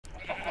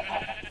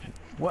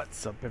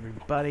What's up,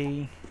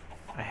 everybody?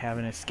 I have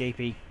an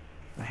escapee.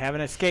 I have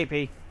an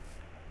escapee.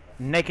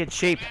 Naked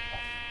sheep.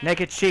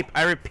 Naked sheep.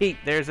 I repeat,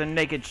 there's a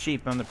naked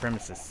sheep on the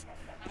premises.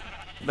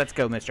 Let's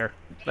go, mister.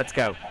 Let's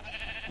go.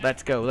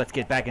 Let's go. Let's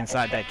get back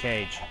inside that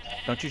cage.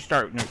 Don't you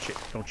start. No,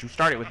 don't you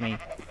start it with me.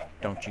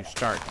 Don't you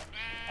start.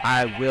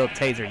 I will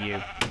taser you.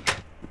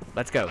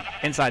 Let's go.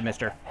 Inside,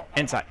 mister.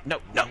 Inside. No,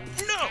 no,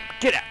 no!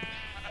 Get out!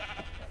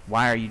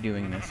 Why are you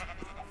doing this?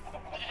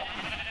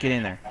 Get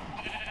in there.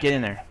 Get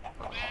in there.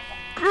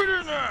 Get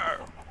in there!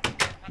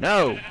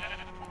 No!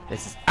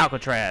 This is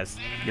Alcatraz.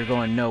 You're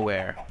going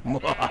nowhere.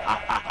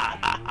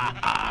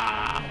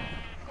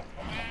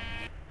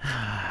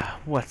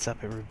 What's up,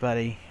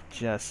 everybody?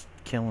 Just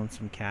killing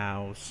some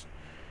cows.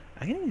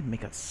 I can even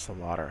make a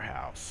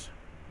slaughterhouse.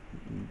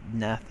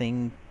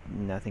 Nothing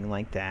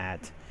like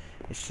that.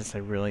 It's just I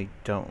really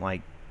don't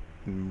like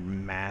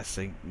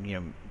massing,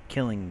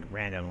 killing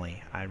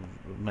randomly. I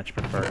much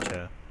prefer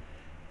to,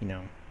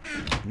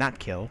 not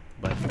kill,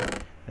 but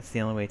that's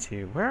the only way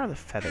to. Where are the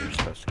feathers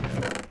supposed to go?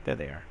 There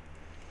they are.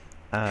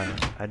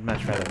 I'd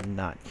much rather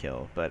not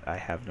kill, but I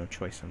have no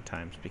choice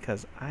sometimes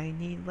because I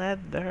need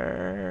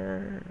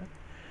leather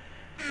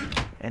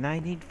and I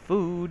need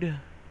food.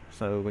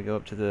 So we go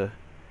up to the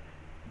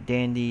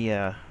dandy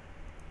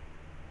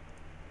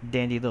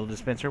little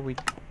dispenser we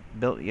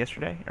built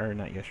yesterday, or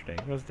not yesterday.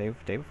 It was the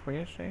day before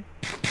yesterday.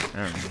 I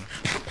don't know.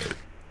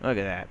 Look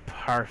at that,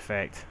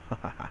 perfect.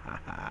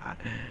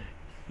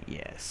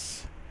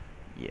 Yes,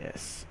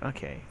 yes.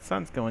 Okay,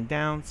 sun's going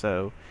down,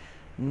 so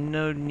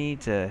no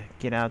need to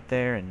get out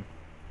there and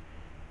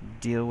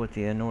deal with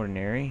the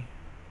unordinary.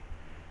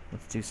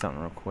 Let's do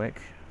something real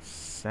quick.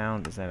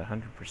 Sound is at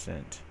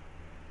 100%.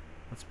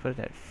 Let's put it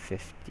at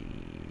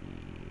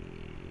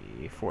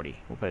 40.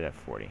 We'll put it at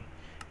 40.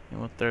 And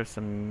we'll throw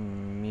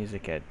some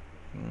music at,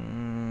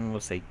 we'll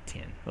say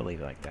 10. We'll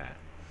leave it like that.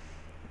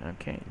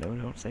 Okay, no,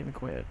 don't save and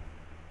quit.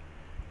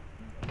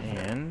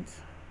 And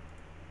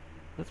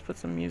let's put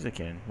some music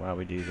in while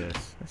we do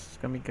this. This is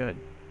gonna be good.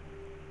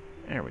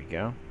 There we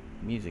go.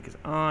 Music is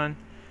on.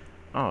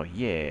 Oh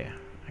yeah,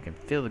 I can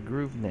feel the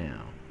groove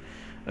now.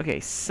 Okay,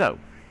 so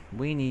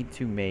we need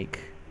to make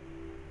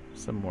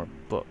some more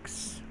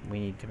books. We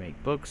need to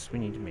make books. We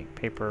need to make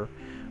paper.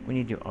 We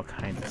need to do all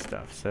kinds of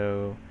stuff.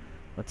 So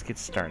let's get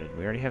started.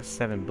 We already have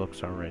 7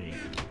 books already.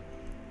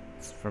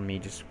 It's for me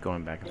just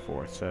going back and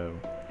forth. So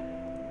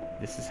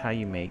this is how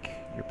you make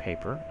your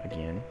paper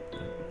again,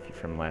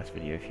 from last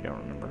video if you don't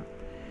remember.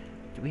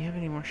 Do we have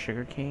any more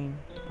sugar cane?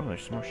 Oh,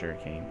 there's some more sugar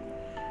cane.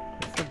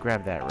 Let's go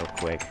grab that real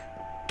quick.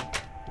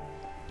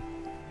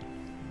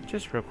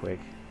 Just real quick.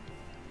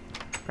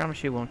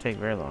 Promise you it won't take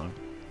very long.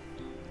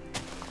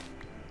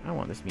 I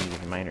want this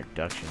music in my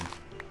introduction.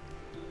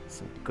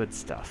 Some good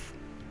stuff.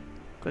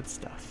 Good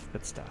stuff.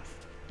 Good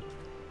stuff.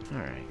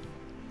 Alright.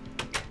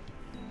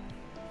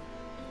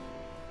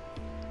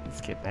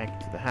 Let's get back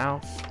to the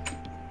house.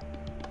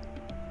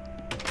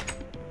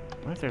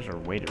 What if there's a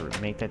way to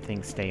make that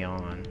thing stay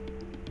on?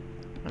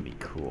 That'd be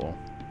cool.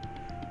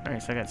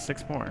 Alright, so I got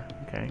 6 more.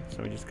 Okay,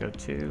 so we just go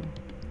 2.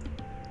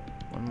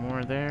 1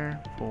 more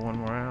there. Pull 1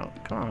 more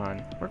out. Come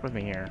on, work with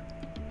me here.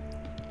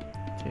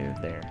 2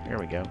 there. Here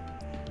we go.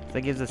 So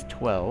that gives us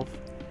 12.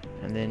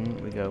 And then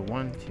we go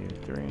 1, 2,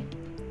 3.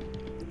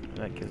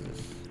 That gives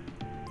us...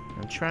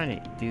 I'm trying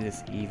to do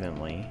this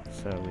evenly.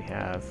 So we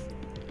have...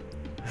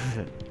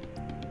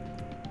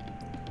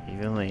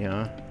 evenly,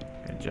 huh?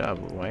 Good job,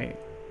 White.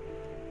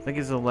 That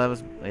gives us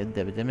 11.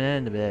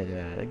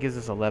 That gives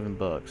us 11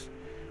 books.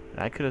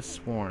 I could have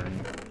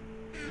sworn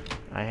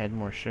I had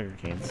more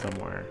sugarcane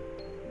somewhere.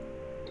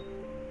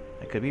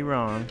 I could be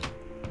wrong.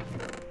 I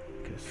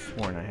could have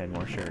sworn I had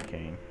more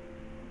sugarcane.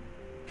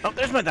 Oh,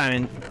 there's my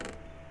diamond!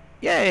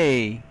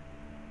 Yay!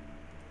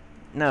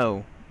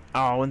 No.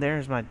 Oh, and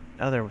there's my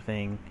other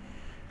thing.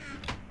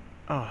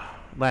 Oh,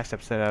 last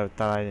episode I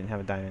thought I didn't have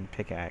a diamond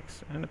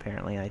pickaxe, and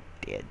apparently I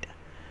did.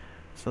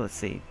 So let's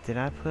see. Did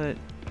I put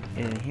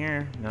it in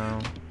here? No.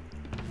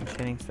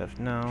 Enchanting stuff?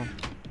 No.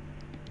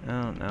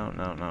 No.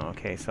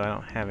 Okay, so I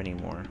don't have any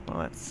more. Well,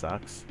 that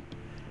sucks.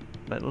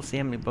 But we'll see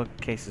how many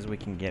bookcases we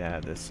can get out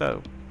of this.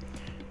 So,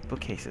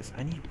 bookcases.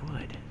 I need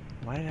wood.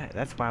 Why did I?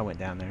 That's why I went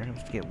down there. It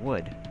was to get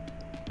wood.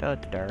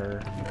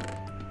 Da-da-da.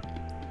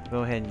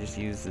 Go ahead and just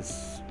use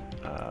this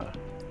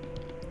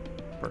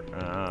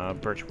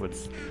birch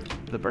woods.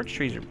 The birch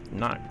trees are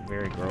not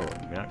very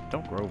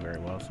don't grow very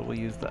well, so we'll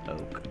use the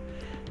oak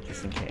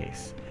just in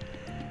case.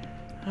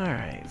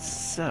 Alright,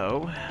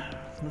 so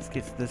let's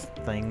get this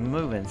thing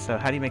moving. So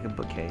how do you make a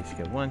bookcase?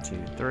 You go 1,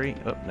 2, 3.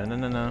 Oh,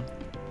 no.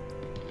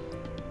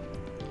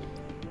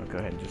 I'll go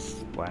ahead and just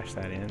splash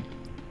that in.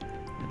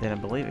 And then I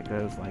believe it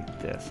goes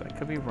like this. I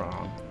could be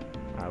wrong.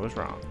 I was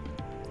wrong.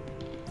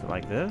 Is it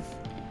like this?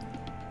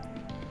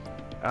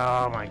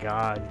 Oh my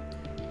god.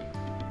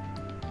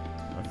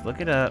 Let's look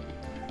it up.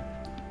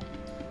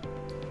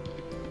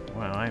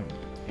 Wow, I'm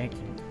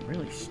acting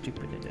really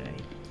stupid today.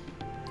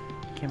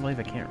 Can't believe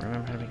I can't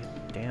remember how to make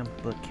a damn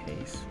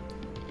bookcase.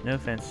 No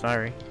offense,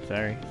 sorry.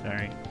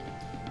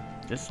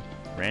 Just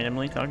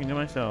randomly talking to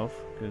myself.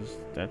 because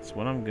that's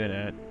what I'm good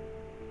at.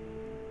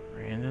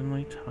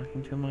 Randomly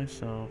talking to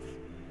myself.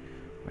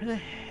 Where the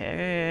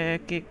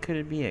heck could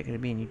it be? Could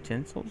it be in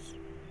utensils?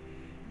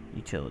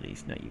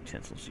 Utilities, not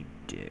utensils, you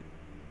dick.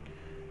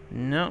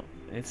 No,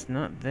 it's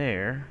not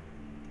there.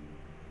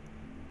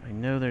 I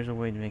know there's a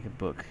way to make a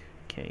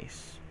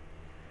bookcase.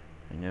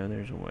 I know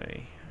there's a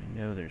way. I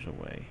know there's a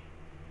way.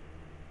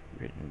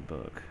 Written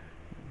book.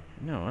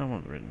 No, I don't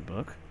want a written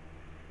book.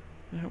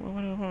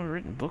 What do I want a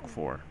written book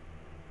for?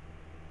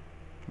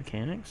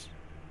 Mechanics?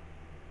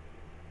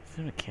 Is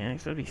it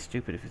mechanics? That'd be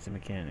stupid if it's in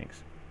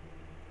mechanics.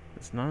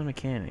 It's not in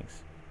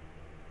mechanics.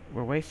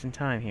 We're wasting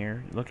time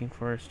here looking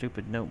for a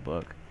stupid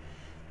notebook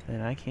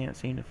that I can't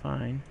seem to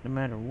find, no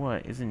matter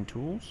what. Is it in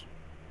tools?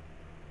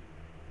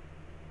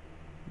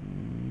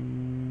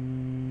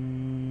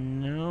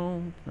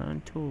 No, it's not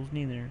in tools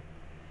neither.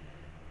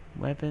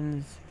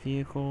 Weapons,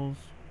 vehicles.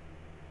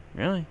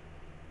 Really?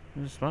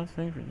 There's a spot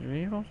thing for the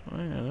vehicles? I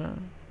didn't know that.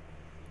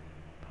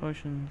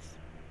 Potions.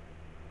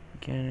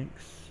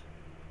 Mechanics.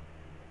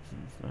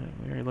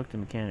 We already looked at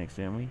mechanics,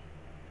 didn't we?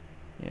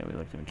 Yeah, we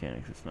looked at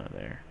mechanics. It's not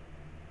there.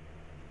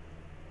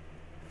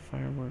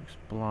 Fireworks,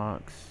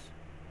 blocks.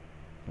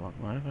 Block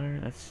modifier?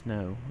 That's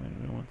snow. We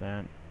don't want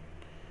that.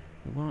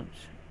 We want...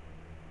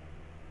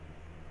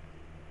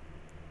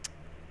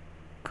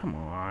 Come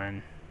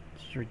on.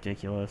 This is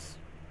ridiculous.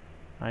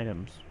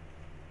 Items.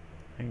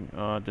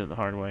 Oh, I did it the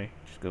hard way.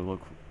 Just go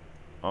look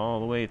all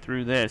the way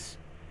through this.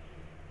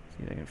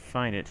 See if I can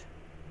find it.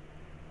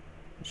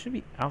 It should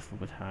be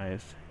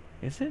alphabetized.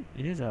 Is it?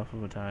 It is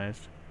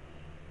alphabetized.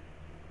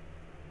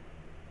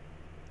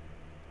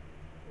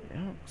 I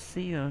don't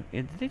see a...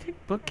 Did they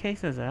take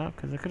bookcases out?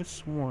 Because I could have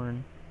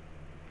sworn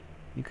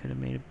you could have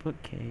made a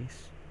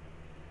bookcase.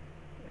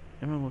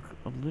 I'm going to look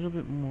a little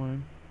bit more.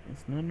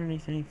 It's not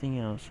underneath anything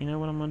else. You know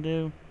what I'm going to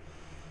do?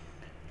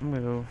 I'm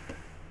going to go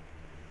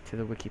to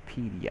the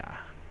Wikipedia.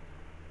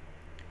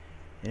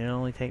 It'll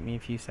only take me a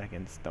few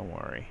seconds. Don't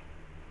worry.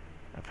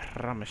 I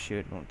promise you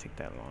it won't take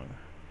that long.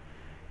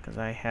 Because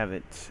I have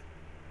it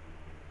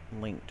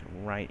linked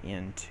right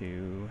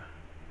into...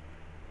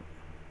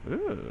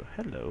 Ooh,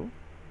 hello.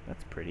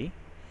 That's pretty.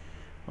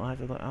 I'll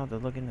have to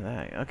look into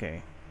that.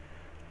 Okay.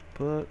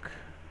 Book.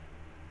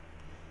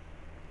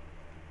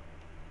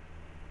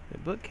 The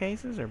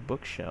bookcases or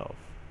bookshelf?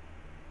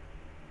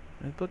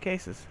 It's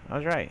bookcases. I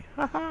was right.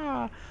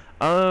 Haha.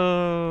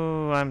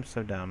 Oh, I'm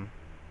so dumb.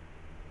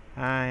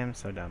 I am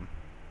so dumb.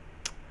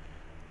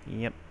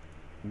 Yep.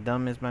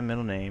 Dumb is my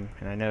middle name,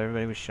 and I know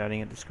everybody was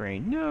shouting at the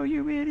screen. No,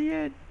 you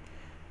idiot!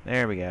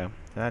 There we go.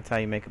 So that's how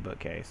you make a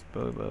bookcase.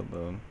 Boom, boom,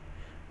 boom.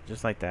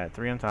 Just like that.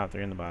 3 on top,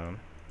 3 on the bottom.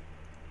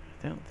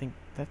 I think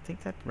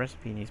that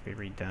recipe needs to be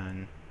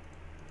redone. It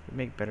would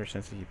make better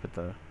sense if you put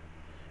the...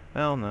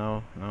 Well,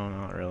 no,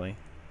 not really.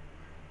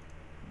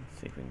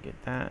 Let's see if we can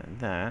get that and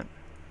that.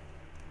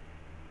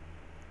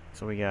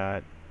 So we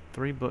got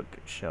 3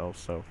 bookshelves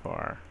so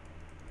far.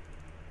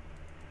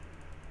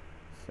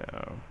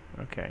 So,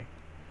 okay.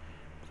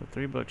 So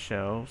 3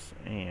 bookshelves,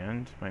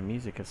 and my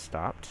music has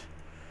stopped.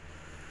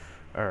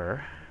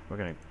 We're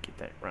gonna get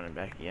that running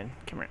back again.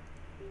 Come here.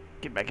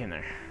 Get back in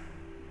there.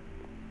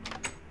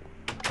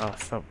 Oh,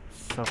 so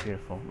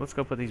beautiful. Let's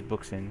go put these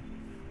bookcases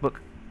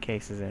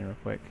in real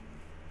quick.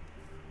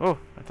 Oh,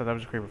 I thought that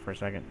was a creeper for a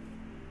second.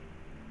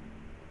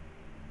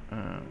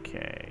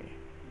 Okay.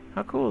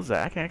 How cool is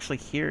that? I can actually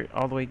hear it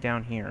all the way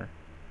down here.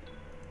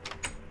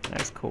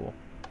 That's cool.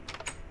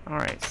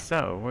 Alright,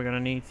 so we're gonna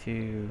need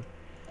to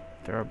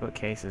throw our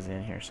bookcases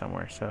in here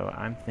somewhere. So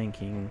I'm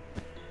thinking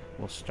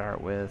we'll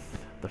start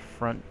with the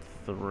front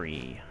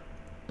 3.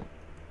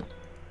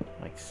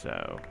 Like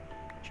so.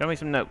 Show me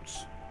some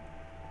notes.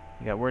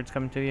 You got words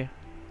coming to you?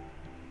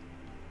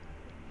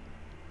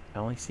 I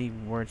only see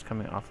words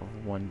coming off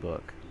of 1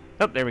 book.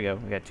 Oh, there we go.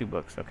 We got 2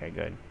 books. Okay,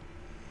 good.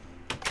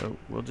 So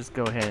we'll just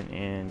go ahead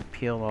and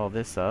peel all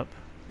this up.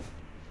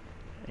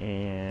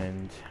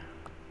 And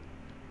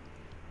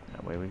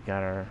that way we've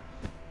got our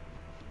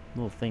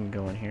little thing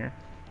going here.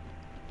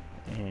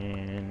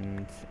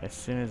 And as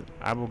soon as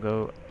I will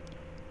go...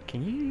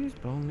 Can you use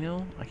bone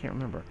meal? I can't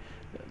remember.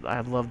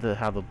 I love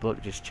how the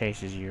book just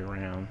chases you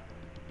around.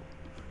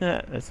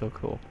 That's so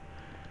cool.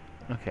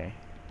 Okay.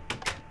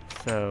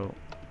 So,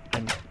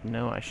 I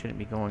know I shouldn't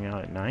be going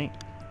out at night.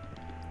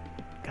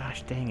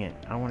 Gosh dang it.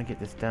 I want to get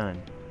this done.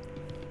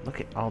 Look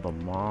at all the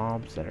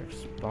mobs that are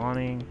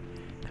spawning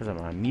because of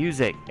my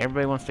music.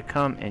 Everybody wants to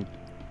come and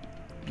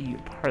be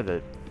a part of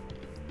the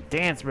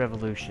dance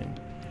revolution.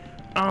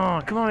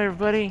 Oh, come on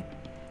everybody.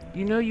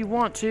 You know you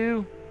want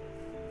to.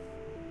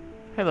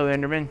 Hello,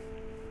 Enderman.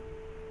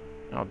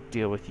 I'll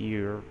deal with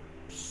your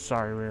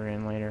sorry rear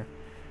end later.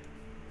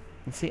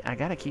 And see, I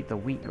gotta keep the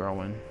wheat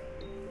growing.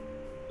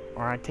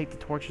 Or I take the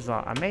torches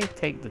off. I may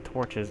take the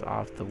torches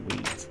off the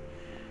wheat.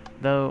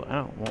 Though, I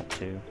don't want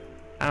to.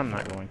 I'm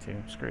not going to.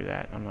 Screw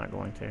that. I'm not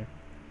going to.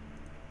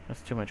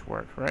 That's too much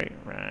work, right?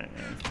 Right.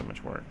 Yeah, it's too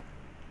much work.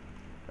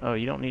 Oh,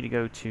 you don't need to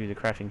go to the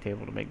crafting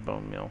table to make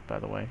bone meal, by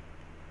the way.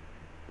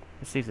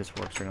 Let's see if this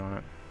works or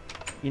not.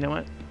 You know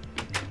what?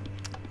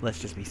 Let's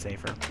just be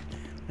safer.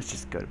 Let's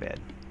just go to bed.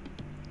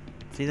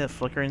 See that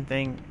flickering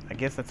thing? I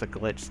guess that's a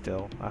glitch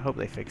still. I hope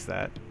they fix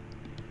that.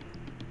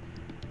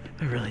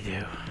 I really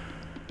do.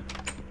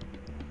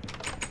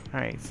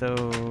 Alright,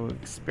 so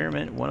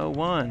experiment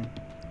 101.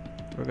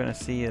 We're gonna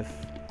see if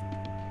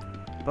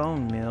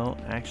bone meal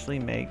actually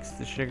makes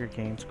the sugar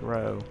canes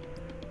grow.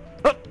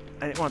 Oh!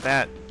 I didn't want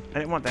that. I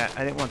didn't want that.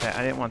 I didn't want that.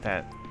 I didn't want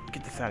that.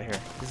 Get this out of here.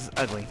 This is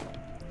ugly.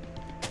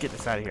 Get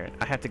this out of here.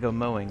 I have to go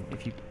mowing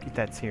if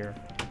that's here.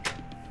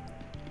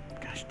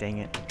 Gosh dang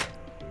it.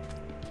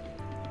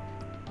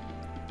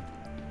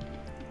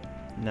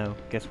 No,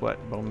 guess what?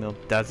 Bone meal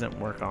doesn't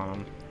work on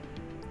them.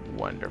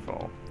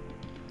 Wonderful.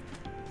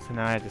 So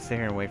now I have to sit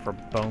here and wait for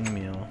bone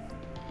meal.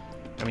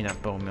 I mean,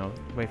 not bone meal.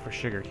 Wait for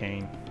sugar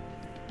cane.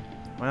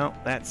 Well,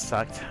 that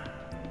sucked.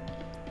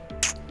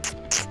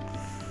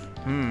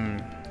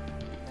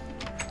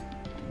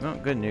 Well,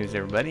 good news,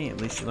 everybody.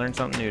 At least you learned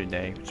something new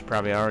today, which you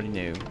probably already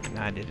knew, and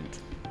I didn't.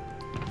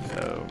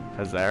 So,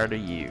 huzzah to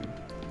you.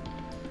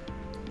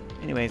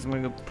 Anyways, I'm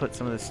gonna go put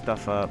some of this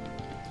stuff up.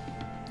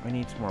 I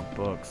need some more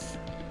books.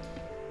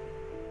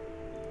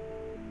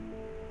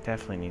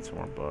 Definitely need some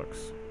more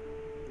books.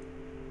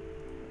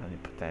 I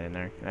need to put that in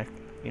there.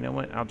 You know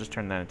what? I'll just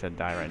turn that into a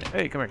die right now.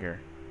 Hey, come back here.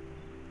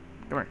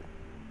 Come here.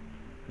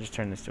 I'll just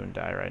turn this to a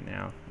die right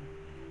now.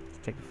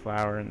 Just take the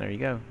flour, and there you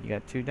go. You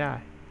got 2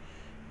 die.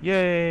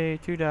 Yay!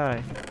 2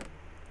 die.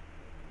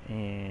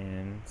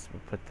 And so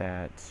we'll put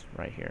that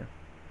right here.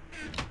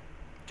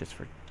 Just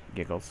for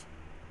giggles.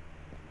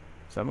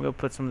 So I'm going to go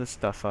put some of this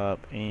stuff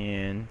up,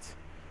 and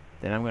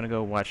then I'm going to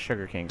go watch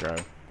sugarcane grow.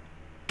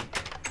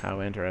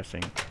 How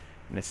interesting.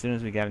 And as soon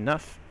as we got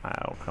enough,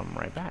 I'll come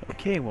right back.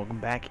 Okay, welcome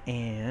back,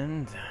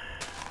 and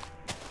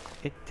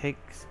it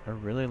takes a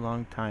really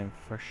long time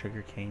for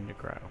sugarcane to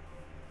grow.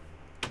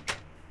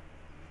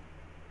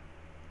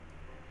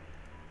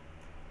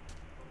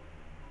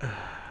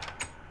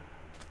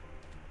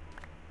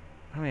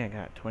 How many I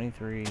got?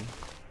 23,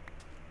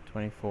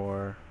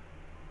 24.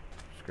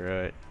 Screw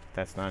it.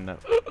 That's not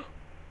enough.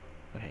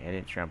 Okay, I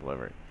didn't trample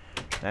over it.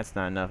 That's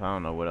not enough. I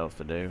don't know what else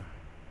to do.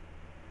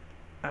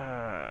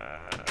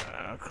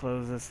 I'll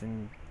close this,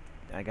 and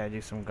I gotta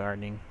do some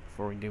gardening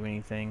before we do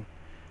anything.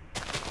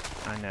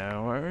 I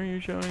know. Why are you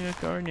showing us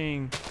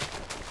gardening?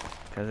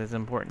 Because it's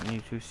important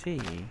you to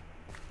see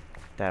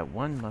that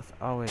one must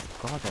always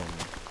garden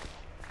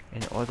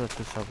in order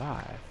to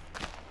survive.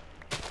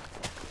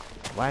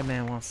 White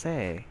man won't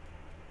say,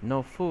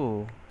 no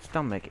fool,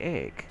 stomach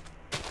ache.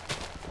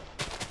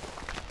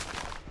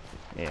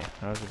 Yeah,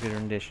 that was a good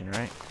rendition,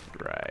 right?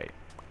 Right.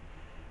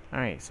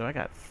 Alright, so I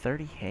got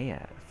 30 hay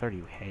out of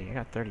 30 hay. I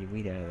got 30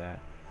 wheat out of that.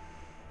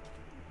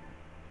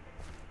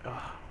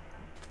 Oh,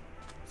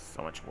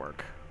 so much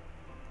work.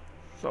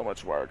 So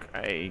much work.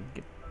 Hey,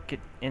 get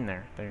in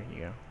there. There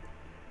you go.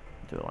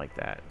 Do it like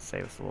that.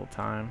 Save us a little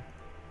time.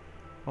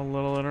 A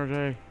little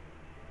energy.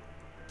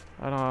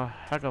 And a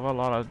heck of a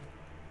lot of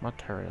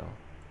material.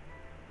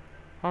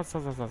 So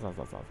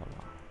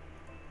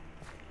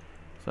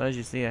as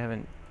you see, I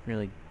haven't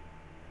really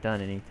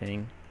done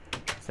anything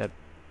except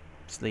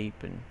sleep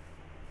and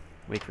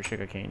wait for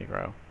sugarcane to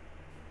grow.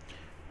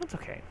 That's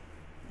okay.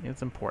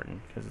 It's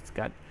important because it's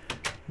got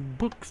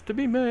books to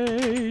be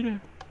made.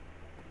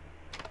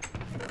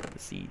 The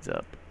seeds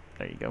up.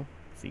 There you go.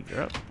 Seeds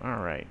are up.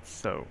 Alright,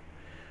 so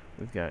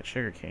we've got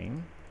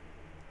sugarcane.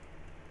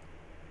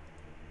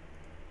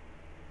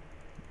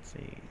 Let's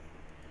see.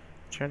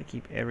 Try to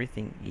keep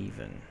everything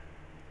even.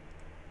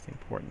 It's the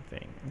important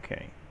thing.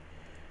 Okay.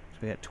 So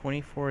we got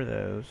 24 of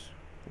those.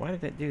 Why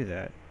did it do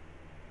that?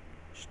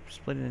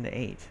 Split it into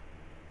 8.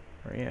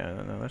 Or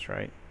yeah, no, that's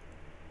right.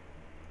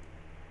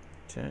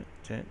 10,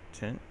 10,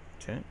 10,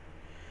 10.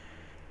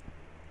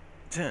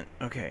 10.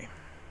 Okay.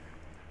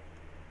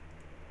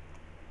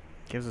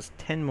 Gives us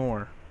 10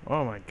 more.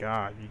 Oh my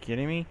god, you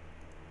kidding me?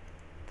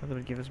 I thought it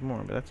would give us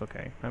more, but that's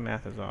okay. My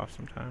math is off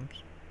sometimes.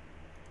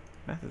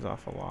 Math is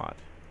off a lot.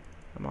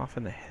 I'm off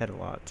in the head a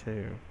lot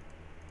too.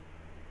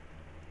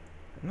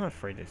 I'm not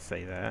afraid to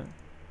say that.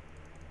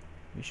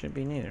 You shouldn't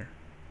be neither.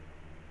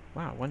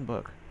 Wow, 1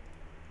 book.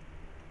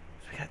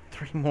 So we got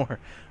 3 more.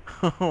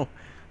 Oh,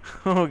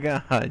 oh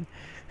god.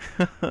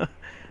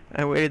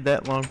 I waited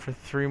that long for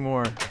 3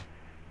 more.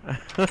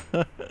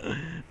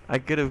 I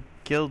could have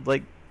killed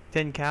like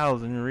 10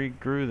 cows and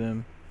regrew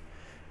them.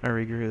 I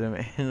regrew them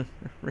and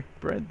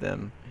rebred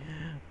them.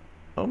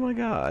 Oh my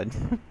god.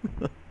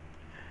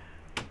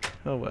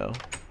 Oh well.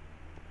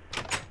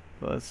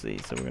 So let's see.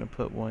 So we're gonna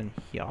put 1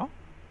 here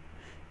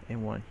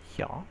and 1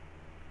 here,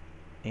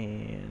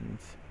 and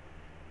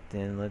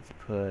then let's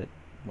put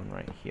 1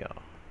 right here.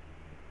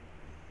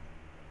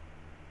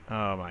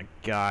 Oh my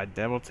god,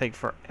 that will take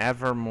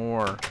forever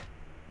more.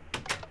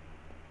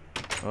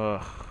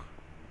 Ugh.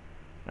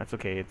 That's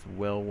okay, it's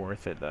well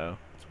worth it though.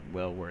 It's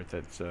well worth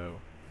it, so.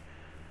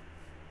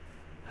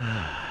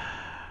 I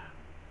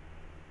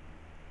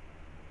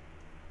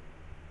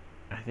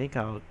think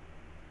I'll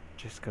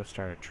just go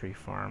start a tree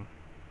farm.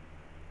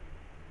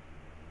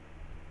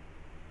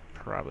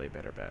 Probably a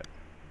better bet.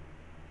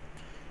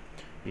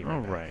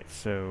 Alright,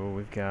 so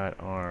we've got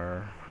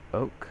our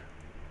oak.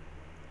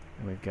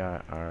 And we've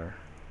got our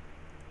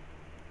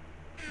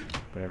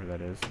whatever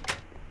that is.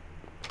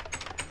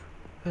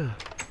 Been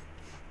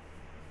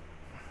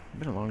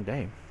a long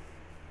day.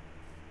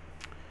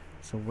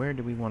 So where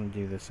do we want to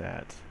do this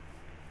at?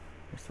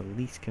 It's the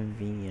least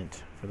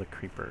convenient for the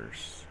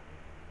creepers.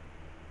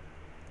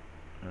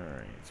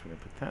 Alright, so we're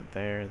going to put that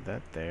there,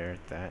 that there,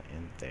 that,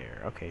 and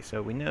there. Okay,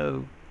 so we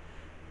know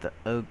the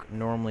oak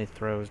normally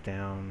throws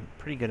down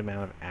a pretty good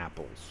amount of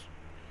apples.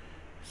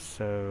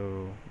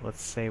 So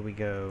let's say we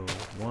go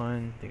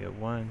 1,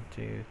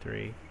 2,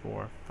 3,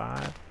 4,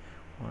 5.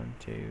 1,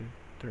 2,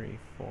 3,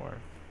 4.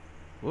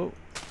 Whoa,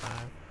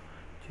 5,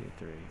 2,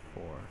 3,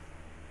 4,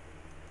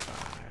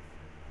 5.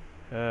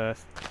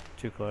 That's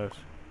too close.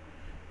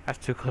 That's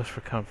too close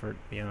for comfort,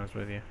 to be honest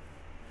with you.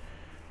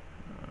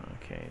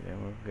 Okay,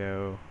 then we'll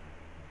go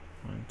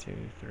 1, 2,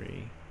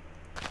 3.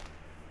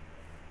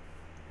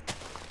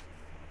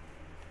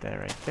 That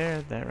right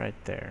there, that right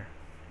there.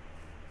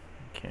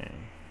 Okay,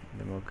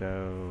 then we'll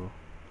go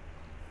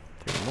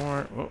 3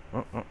 more. Oh,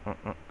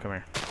 come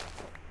here.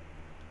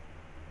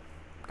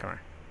 Come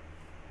here.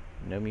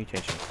 No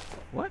mutations.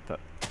 What the?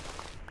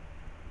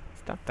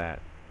 Stop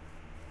that.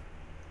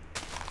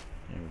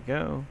 There we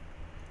go.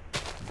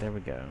 There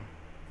we go.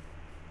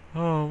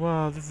 Oh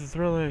wow, this is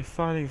really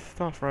exciting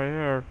stuff right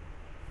here.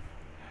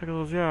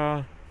 Heckles,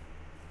 yeah.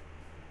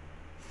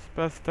 It's the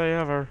best day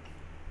ever.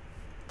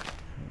 I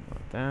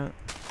want that.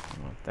 I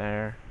want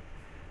there.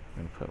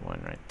 I'm gonna put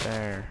one right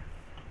there.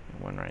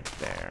 And one right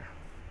there.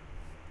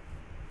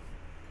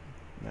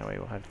 That way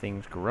we'll have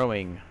things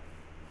growing.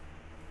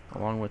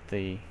 Along with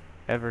the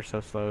ever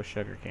so slow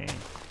sugar cane.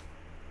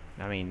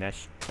 I mean,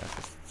 that's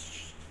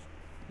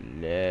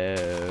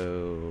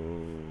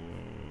slow.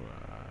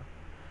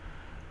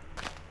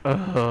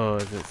 Oh,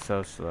 is it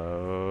so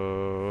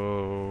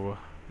slow?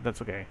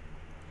 That's okay.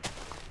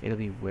 It'll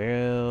be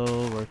well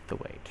worth the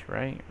wait,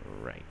 right?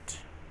 Right.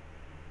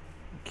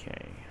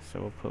 Okay,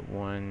 so we'll put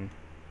one.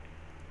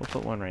 We'll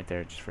put one right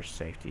there just for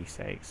safety's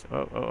sakes.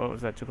 Oh,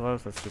 is that too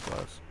close? That's too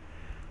close.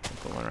 We'll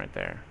put one right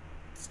there.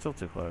 It's still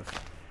too close.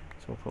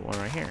 So we'll put one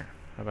right here.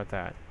 How about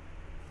that?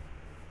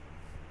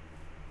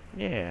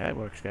 Yeah, that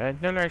works good.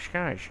 That looks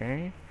good,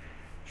 Shay.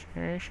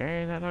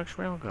 Shay, that looks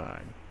real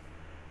good.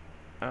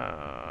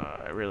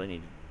 I really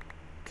need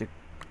to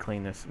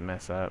clean this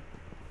mess up.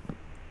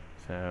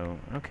 So,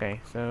 okay,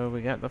 so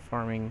we got the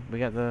farming, we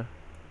got the...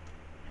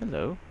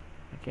 Hello,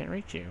 I can't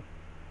reach you.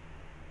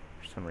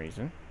 For some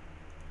reason.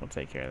 We'll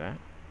take care of that.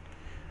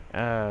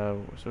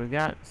 So we've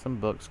got some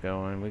books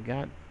going. We've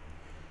got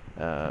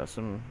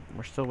some...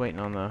 We're still waiting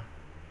on the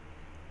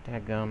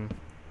dadgum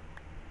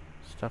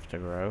stuff to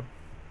grow.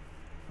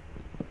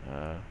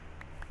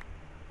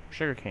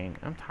 Sugarcane.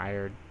 I'm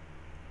tired.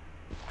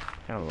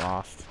 Kind of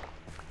lost.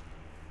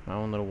 My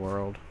own little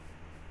world.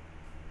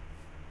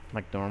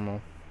 Like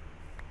normal.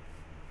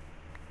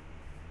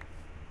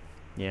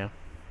 Yeah.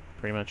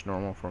 Pretty much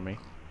normal for me.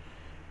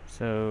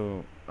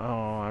 So,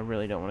 oh, I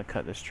really don't want to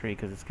cut this tree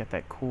because it's got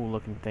that cool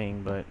looking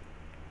thing, but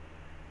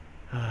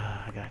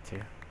I got to.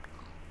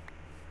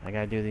 I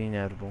gotta do the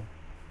inevitable.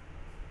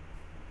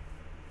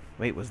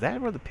 Wait, was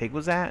that where the pig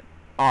was at?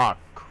 Aw,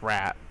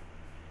 crap.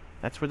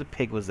 That's where the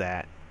pig was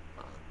at.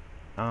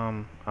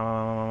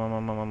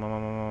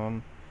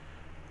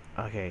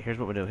 Okay, here's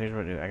what we do. Here's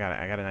what we do. I got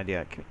an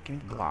idea. Give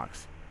me the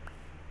blocks.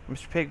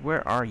 Mr. Pig,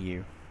 where are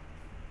you?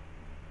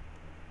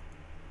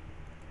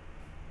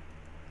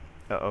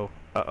 Uh-oh.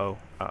 Uh-oh.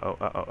 Uh-oh.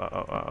 Uh-oh. Uh-oh.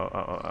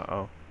 Uh-oh.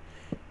 Uh-oh.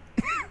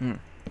 Uh-oh.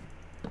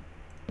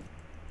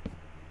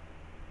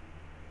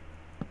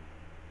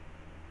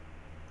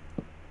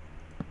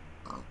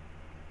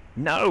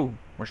 No!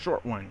 We're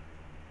short one.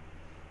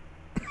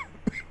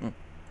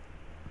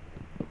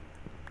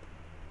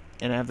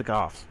 And I have the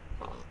coughs.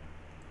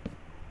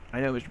 I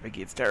know, Mr.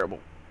 Piggy, it's terrible.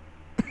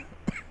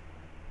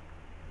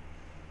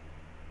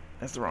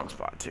 That's the wrong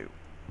spot, too.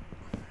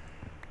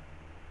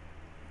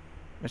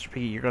 Mr.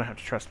 Piggy, you're gonna have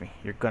to trust me.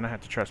 You're gonna have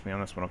to trust me on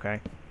this one,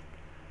 okay?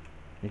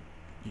 You're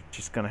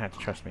just gonna have to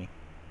trust me.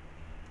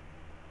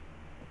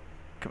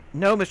 Come,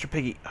 no, Mr.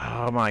 Piggy!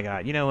 Oh my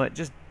god. You know what?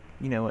 Just,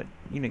 you know what?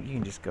 You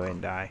can just go ahead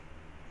and die.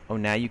 Oh,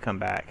 now you come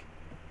back.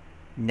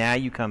 Now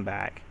you come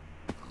back.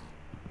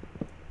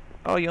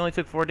 Oh, you only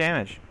took 4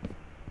 damage.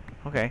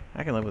 Okay,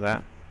 I can live with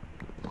that.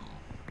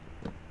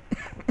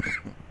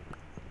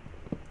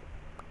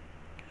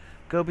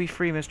 Go be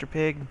free, Mr.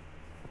 Pig.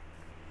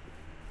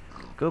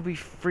 Go be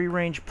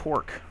free-range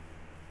pork.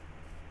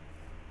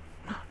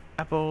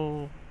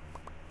 Apple.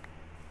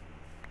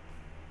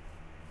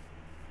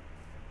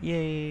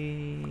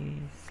 Yay,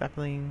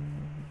 saplings.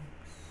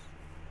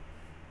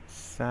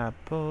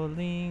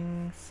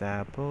 Saplings,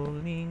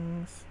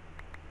 saplings.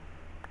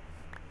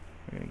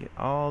 We're gonna get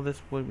all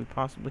this wood we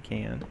possibly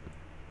can.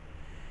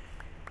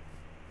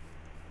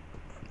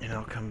 And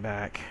I'll come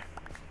back.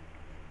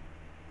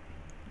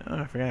 Oh,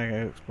 I forgot I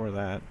gotta explore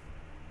that.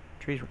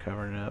 Trees were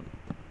covering it up.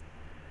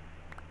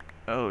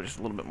 Oh, just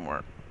a little bit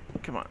more.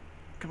 Come on.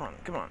 Come on,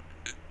 come on.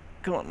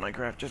 Come on,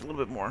 Minecraft, just a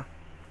little bit more.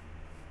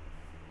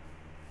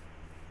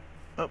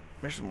 Oh,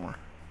 there's some more.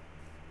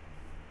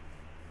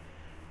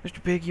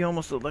 Mr. Pig, you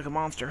almost look like a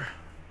monster.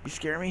 You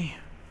scare me.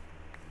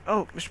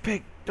 Oh, Mr.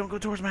 Pig, don't go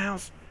towards my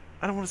house.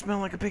 I don't want to smell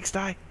like a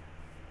pigsty.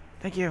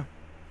 Thank you.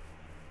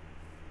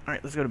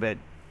 Alright, let's go to bed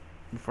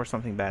before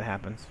something bad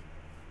happens.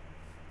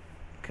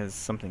 Because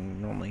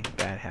something normally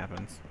bad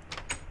happens.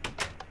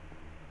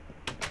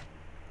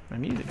 My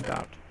music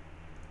stopped.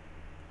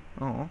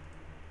 Oh.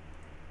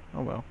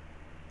 Oh well.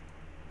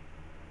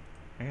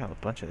 I got a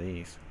bunch of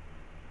these.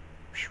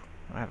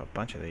 I have a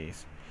bunch of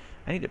these.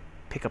 I need to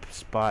pick up a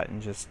spot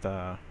and just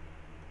crafting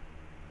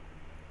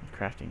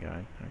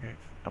guide. I gotta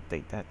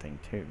update that thing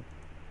too.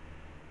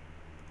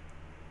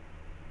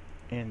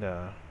 And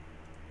I'll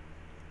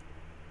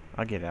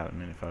get out in a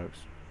minute, folks.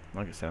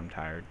 Like I said, I'm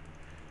tired.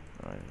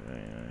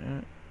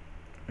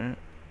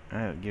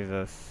 That gives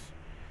us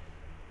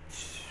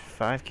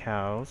 5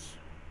 cows.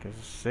 Gives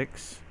us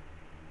 6,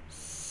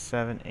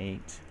 7,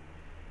 8,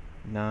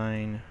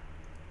 9,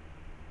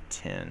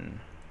 10.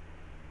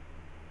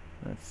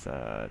 That's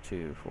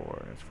 2,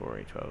 4. That's 4,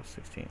 8, 12,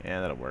 16.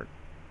 Yeah, that'll work.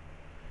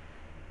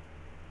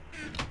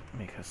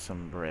 Make us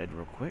some bread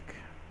real quick.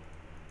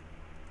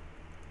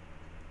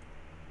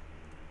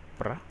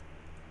 Brah.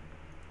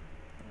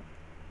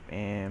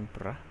 And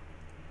brah.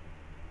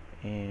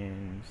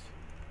 And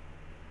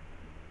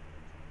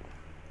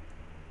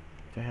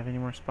do I have any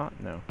more spot?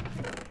 No.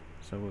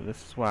 So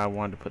this is why I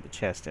wanted to put the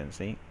chest in,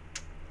 see?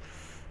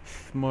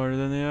 Smarter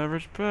than the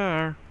average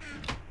bear.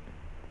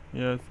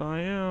 Yes,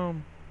 I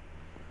am.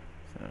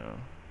 So,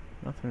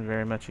 nothing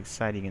very much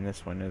exciting in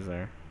this one, is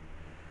there?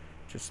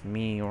 Just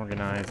me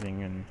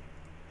organizing and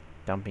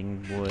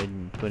dumping wood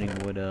and putting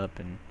wood up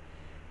and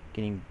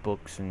getting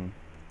books and...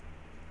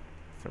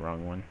 It's the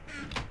wrong one.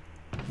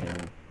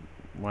 And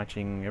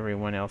watching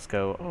everyone else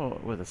go, oh,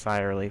 with a sigh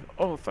of relief.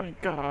 Oh, thank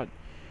God.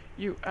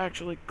 You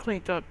actually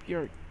cleaned up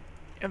your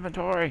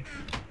inventory.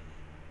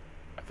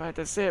 If I had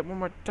to say it one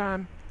more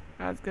time,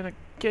 I was gonna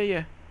kill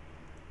you.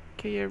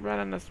 Kill you right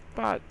on the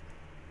spot.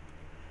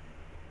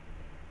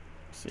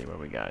 Let's see what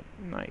we got.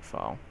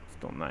 Nightfall.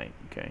 Still night.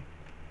 Okay.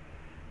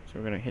 So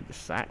we're gonna hit the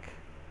sack.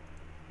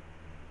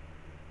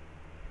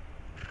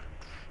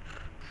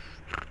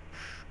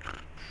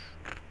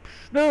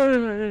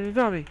 No,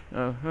 zombie.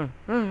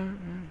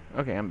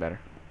 Okay, I'm better.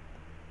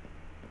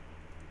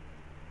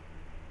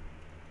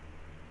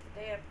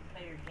 Stay up and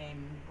play your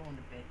game. I'm going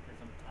to bed because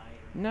I'm tired.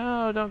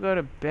 No, don't go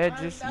to bed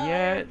just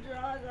yet.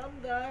 I'm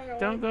tired.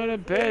 Don't go to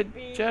bed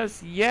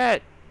just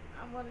yet.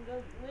 I want to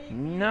go sleep.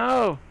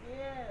 No.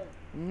 Yes.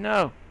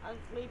 No. I'm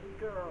sleepy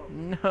girl.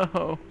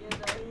 No. Yes,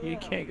 I am. You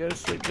can't go to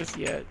sleep just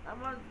yet. I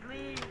want to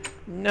sleep.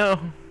 No.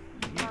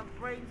 My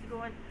brain's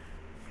going to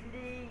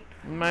sleep.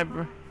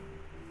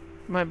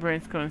 My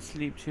brain's going to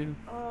sleep too.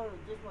 Oh,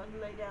 just want to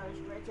lay down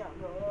and stretch out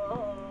and go.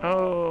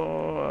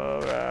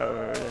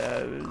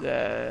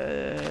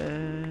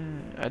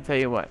 I tell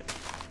you what.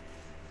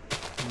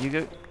 You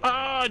go. Oh,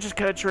 I just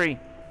cut a tree.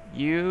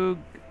 You.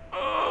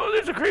 Oh,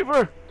 there's a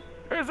creeper.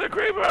 There's a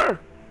creeper.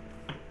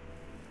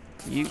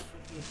 You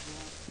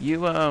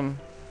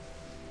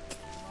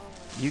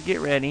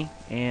get ready,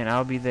 and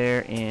I'll be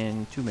there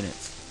in 2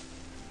 minutes.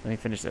 Let me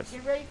finish this.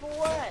 Get ready for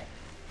what?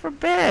 For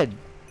bed.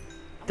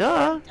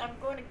 Duh. I'm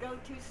going to go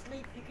to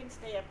sleep. You can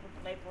stay up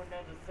and play for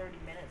another 30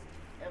 minutes.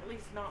 At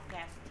least not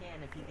past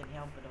 10 if you can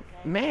help it,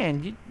 okay?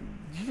 Man, you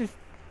just...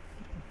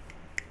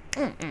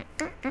 Oh,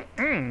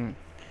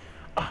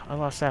 I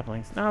lost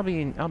saplings. No, I'll be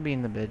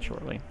in the bed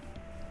shortly.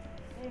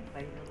 Hey,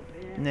 play a little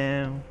bit.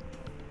 No.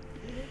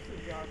 You need some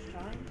Josh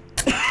time.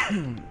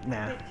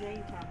 Nah. I get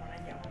Jane time when I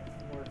get home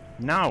from work.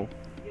 No.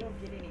 You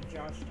don't get any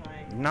Josh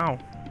time No.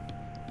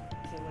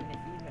 till in the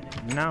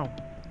evening. No.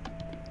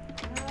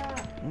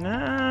 Ah,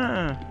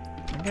 Nah.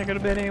 I gotta go to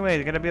bed anyway.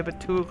 I gotta be up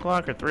at 2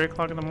 o'clock or 3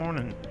 o'clock in the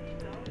morning.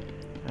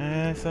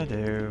 Yes, I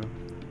do.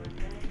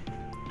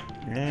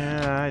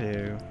 Yeah, I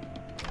do.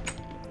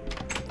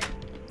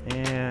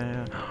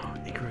 Yeah.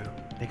 They grew.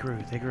 They grew.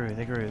 They grew.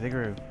 They grew. They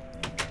grew.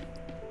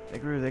 They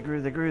grew. They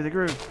grew. They grew. They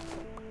grew.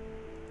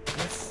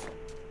 Yes.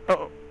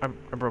 Oh, I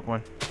broke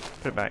one.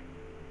 Put it back.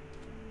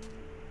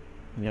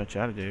 You know what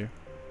you ought to do?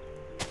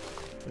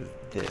 Is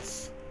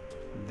this.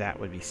 That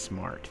would be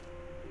smart.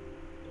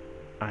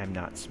 I'm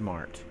not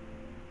smart.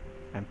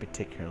 I'm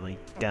particularly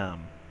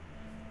dumb.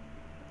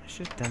 I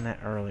should have done that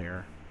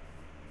earlier.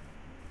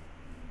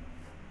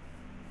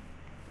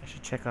 I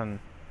should check on...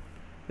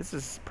 This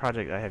is a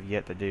project I have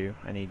yet to do.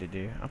 I need to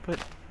do. I'll put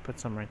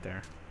some right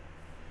there.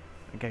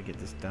 I gotta get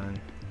this done.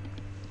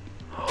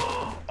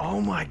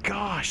 Oh my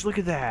gosh, look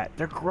at that.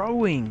 They're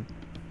growing.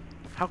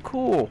 How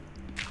cool.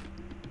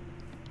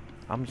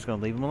 I'm just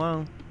gonna leave them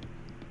alone.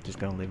 Just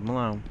gonna leave them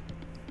alone.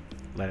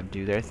 Let them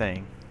do their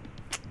thing.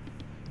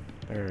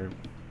 They're...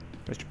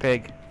 Mr.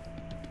 Pig.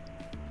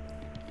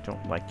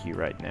 Don't like you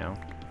right now.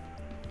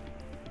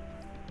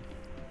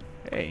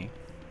 Hey.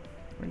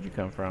 Where'd you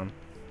come from?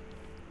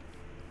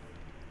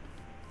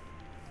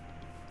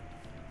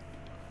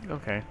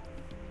 Okay.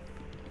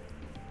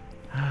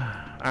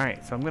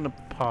 Alright, so I'm gonna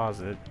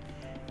pause it.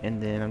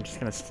 And then I'm just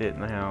gonna sit in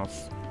the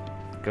house.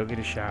 Go get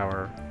a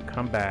shower.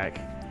 Come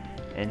back.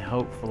 and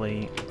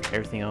hopefully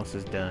everything else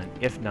is done.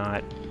 If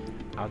not,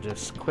 I'll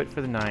just quit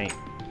for the night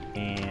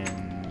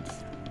and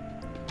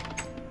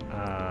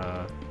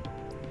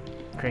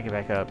crank it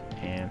back up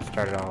and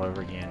start it all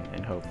over again,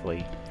 and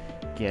hopefully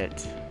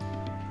get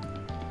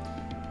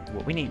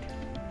what we need.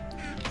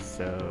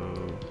 So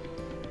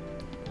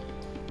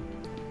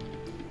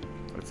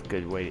what's a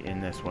good way to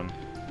end this one?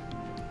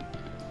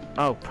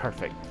 Oh,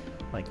 perfect.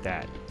 Like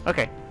that.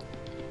 Okay.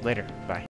 Later. Bye.